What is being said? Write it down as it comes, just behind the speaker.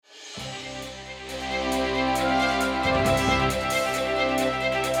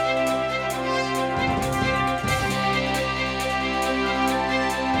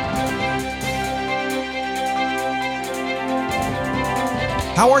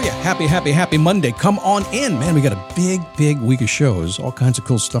How are you? Happy Monday. Come on in. Man, we got a big week of shows. All kinds of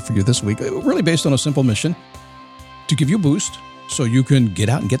cool stuff for you this week. Really based on a simple mission to give you a boost so you can get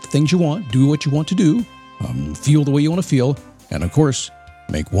out and get the things you want, do what you want to do, feel the way you want to feel, and of course,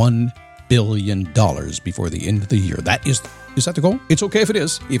 make $1 billion before the end of the year. Is that the goal? It's okay if it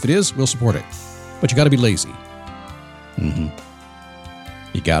is. If it is, we'll support it. But you got to be lazy. You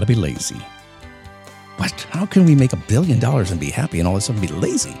got to be lazy. What? How can we make $1 billion and be happy and all this stuff and be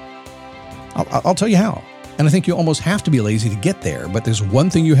lazy? I'll tell you how. And I think you almost have to be lazy to get there. But there's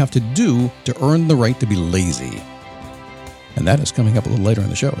one thing you have to do to earn the right to be lazy. And that is coming up a little later in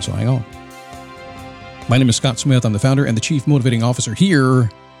the show, so hang on. My name is Scott Smith. I'm the founder and the Chief Motivating Officer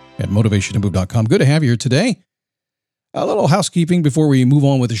here at MotivationToMove.com. Good to have you here today. A little housekeeping before we move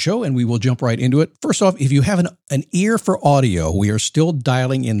on with the show, and we will jump right into it. First off, if you have an ear for audio, we are still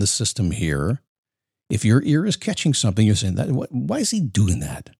dialing in the system here. If your ear is catching something, you're saying, why is he doing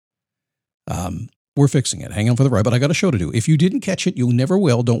that? We're fixing it. Hang on for the ride, but I got a show to do. If you didn't catch it, you never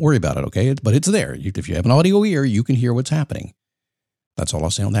will. Don't worry about it, okay? But it's there. If you have an audio ear, you can hear what's happening. That's all I'll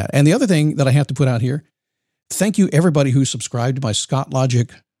say on that. And the other thing that I have to put out here, thank you everybody who subscribed to my Scott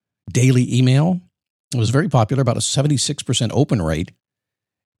Logic daily email. It was very popular, about a 76% open rate,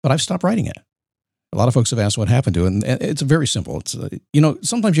 but I've stopped writing it. A lot of folks have asked what happened to it, and it's very simple. It's,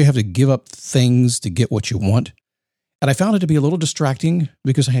 sometimes you have to give up things to get what you want. And I found it to be a little distracting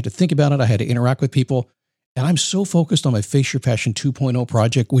because I had to think about it. I had to interact with people. And I'm so focused on my Face Your Passion 2.0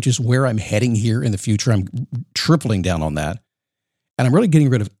 project, which is where I'm heading here in the future. I'm tripling down on that. And I'm really getting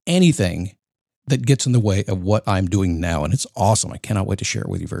rid of anything that gets in the way of what I'm doing now. And it's awesome. I cannot wait to share it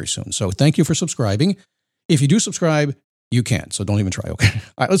with you very soon. So thank you for subscribing. If you do subscribe, you can. So don't even try, okay? All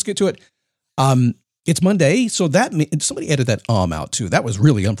right, let's get to it. It's Monday, so that somebody edited that out too. That was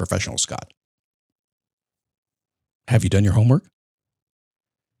really unprofessional, Scott. Have you done your homework?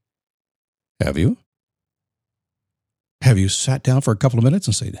 Have you? Have you sat down for a couple of minutes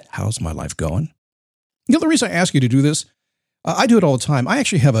and said, how's my life going? You know, the reason I ask you to do this, I do it all the time. I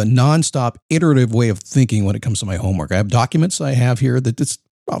actually have a nonstop iterative way of thinking when it comes to my homework. I have documents I have here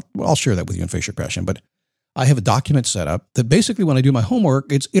I'll share that with you in Face Your Passion, but I have a document set up that basically when I do my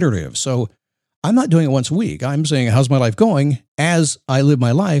homework, it's iterative. So I'm not doing it once a week. I'm saying, how's my life going? As I live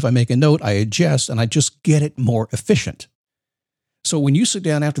my life, I make a note, I adjust, and I just get it more efficient. So when you sit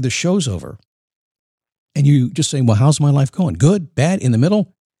down after the show's over and you just say, well, how's my life going? Good, bad, in the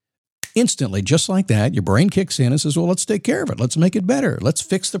middle? Instantly, just like that, your brain kicks in and says, well, let's take care of it. Let's make it better. Let's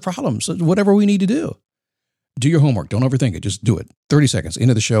fix the problems, whatever we need to do. Do your homework. Don't overthink it. Just do it. 30 seconds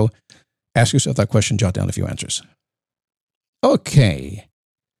into the show. Ask yourself that question. Jot down a few answers. Okay.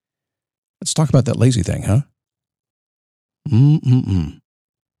 Let's talk about that lazy thing, huh?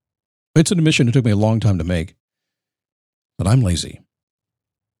 It's an admission it took me a long time to make, but I'm lazy.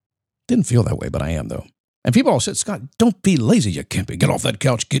 Didn't feel that way, but I am, though. And people all said, Scott, don't be lazy, you can't be. Get off that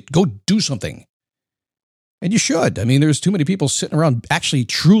couch. Go do something. And you should. I mean, there's too many people sitting around actually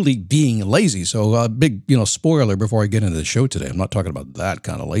truly being lazy. So big, spoiler before I get into the show today. I'm not talking about that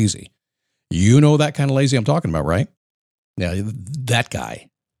kind of lazy. You know that kind of lazy I'm talking about, right? Yeah, that guy.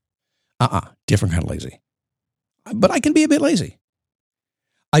 Different kind of lazy. But I can be a bit lazy.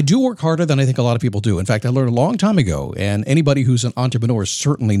 I do work harder than I think a lot of people do. In fact, I learned a long time ago, and anybody who's an entrepreneur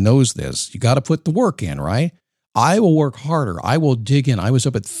certainly knows this. You got to put the work in, right? I will work harder. I will dig in. I was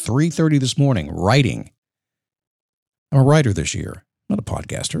up at 3:30 this morning writing. I'm a writer this year. I'm not a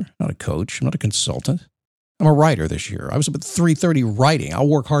podcaster, not a coach, I'm not a consultant. I'm a writer this year. I was up at 3:30 writing. I'll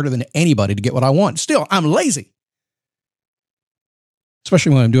work harder than anybody to get what I want. Still, I'm lazy.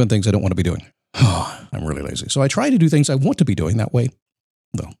 Especially when I'm doing things I don't want to be doing. I'm really lazy. So I try to do things I want to be doing that way.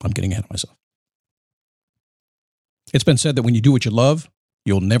 No, I'm getting ahead of myself. It's been said that when you do what you love,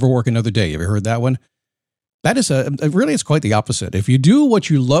 you'll never work another day. Have you heard that one? That is really, it's quite the opposite. If you do what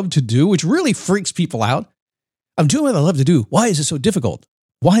you love to do, which really freaks people out, I'm doing what I love to do. Why is it so difficult?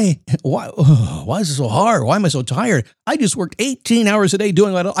 Why is it so hard? Why am I so tired? I just worked 18 hours a day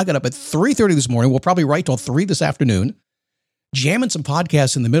doing what I got up at 3:30 this morning. We'll probably write till 3 this afternoon. Jamming some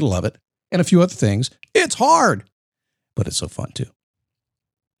podcasts in the middle of it, and a few other things. It's hard, but it's so fun too.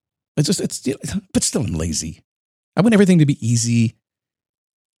 But still I'm lazy. I want everything to be easy.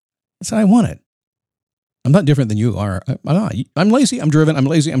 That's how I want it. I'm not different than you are. I'm lazy. I'm driven. I'm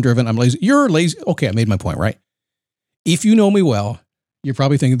lazy. I'm driven. I'm lazy. You're lazy. Okay, I made my point, right? If you know me well, you're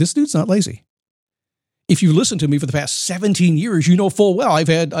probably thinking, this dude's not lazy. If you listen to me for the past 17 years, you know full well I've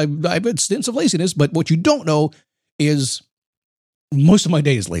had stints of laziness, but what you don't know is most of my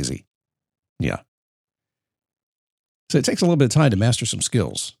day is lazy. Yeah. So it takes a little bit of time to master some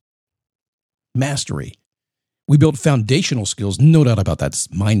skills. Mastery. We build foundational skills, no doubt about that,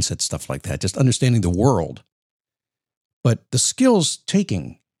 mindset stuff like that, just understanding the world. But the skills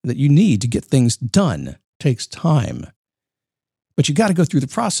taking that you need to get things done takes time. But you got to go through the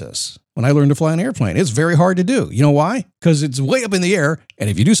process. When I learned to fly an airplane, it's very hard to do. You know why? Because it's way up in the air, and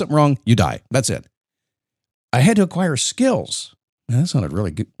if you do something wrong, you die. That's it. I had to acquire skills. Man, that sounded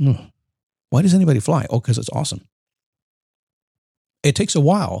really good. Why does anybody fly? Oh, because it's awesome. It takes a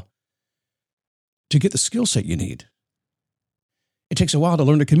while to get the skill set you need. It takes a while to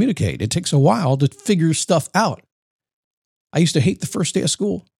learn to communicate. It takes a while to figure stuff out. I used to hate the first day of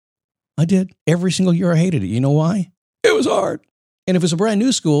school. I did. Every single year I hated it. You know why? It was hard. And if it's a brand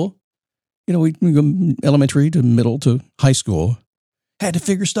new school, we go elementary to middle to high school, had to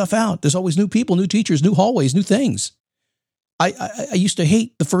figure stuff out. There's always new people, new teachers, new hallways, new things. I used to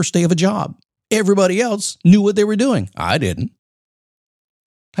hate the first day of a job. Everybody else knew what they were doing. I didn't.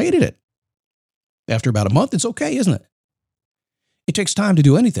 I hated it. After about a month, it's okay, isn't it? It takes time to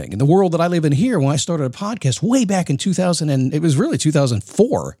do anything. In the world that I live in here, when I started a podcast way back in it was really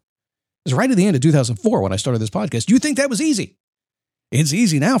 2004. It was right at the end of 2004 when I started this podcast. Do you think that was easy? It's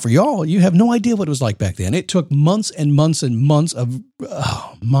easy now for y'all. You have no idea what it was like back then. It took months and months and months of,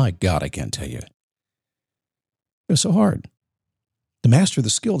 oh my God, I can't tell you. It was so hard to master the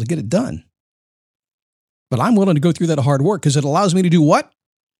skill to get it done. But I'm willing to go through that hard work because it allows me to do what?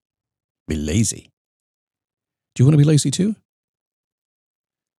 Be lazy. Do you want to be lazy too?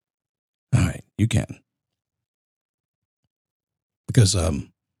 All right, you can. Because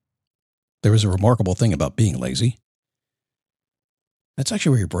there is a remarkable thing about being lazy. That's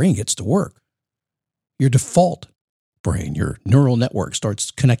actually where your brain gets to work. Your default brain, your neural network starts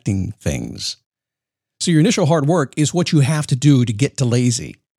connecting things. So your initial hard work is what you have to do to get to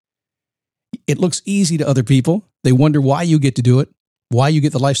lazy. It looks easy to other people. They wonder why you get to do it, why you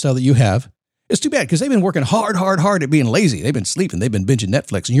get the lifestyle that you have. It's too bad because they've been working hard at being lazy. They've been sleeping. They've been binging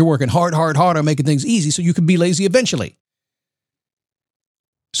Netflix. And you're working hard on making things easy so you can be lazy eventually.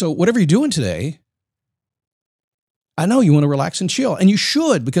 So whatever you're doing today, I know you want to relax and chill. And you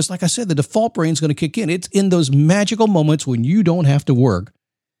should, because like I said, the default brain is going to kick in. It's in those magical moments when you don't have to work,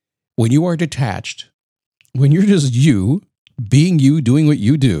 when you are detached, when you're just you, being you, doing what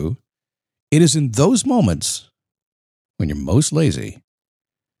you do. It is in those moments when you're most lazy,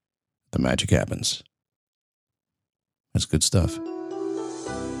 the magic happens. That's good stuff.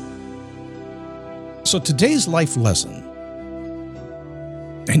 So today's life lesson,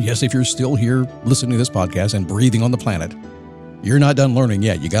 and yes, if you're still here listening to this podcast and breathing on the planet, you're not done learning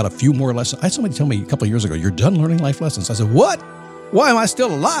yet. You got a few more lessons. I had somebody tell me a couple of years ago, you're done learning life lessons. I said, what? Why am I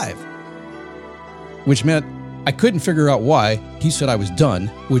still alive? Which meant I couldn't figure out why. He said I was done,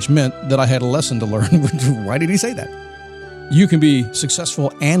 which meant that I had a lesson to learn. Why did he say that? You can be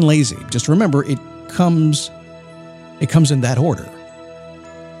successful and lazy. Just remember, it comes in that order.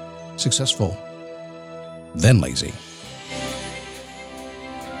 Successful, then lazy.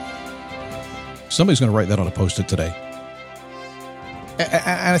 Somebody's going to write that on a Post-it today.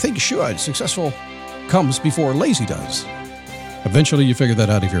 And I think you should. Successful comes before lazy does. Eventually, you figure that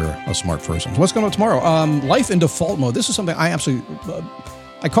out if you're a smart person. What's going on tomorrow? Life in default mode. This is something I absolutely...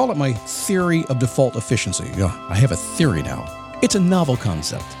 I call it my theory of default efficiency. I have a theory now. It's a novel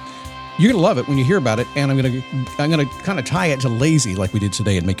concept. You're going to love it when you hear about it, and I'm going to kind of tie it to lazy like we did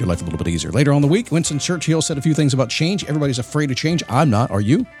today and make your life a little bit easier. Later on in the week, Winston Churchill said a few things about change. Everybody's afraid of change. I'm not. Are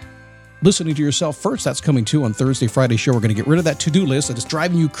you? Listening to yourself first. That's coming too on Thursday, Friday show. We're going to get rid of that to-do list that is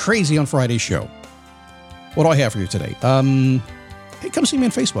driving you crazy on Friday's show. What do I have for you today? Hey, come see me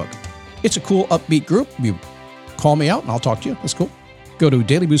on Facebook. It's a cool, upbeat group. You call me out and I'll talk to you. That's cool. Go to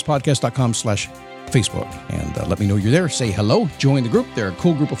dailyboostpodcast.com/Facebook and let me know you're there. Say hello. Join the group. They're a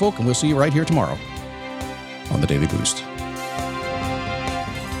cool group of folk, and we'll see you right here tomorrow on the Daily Boost.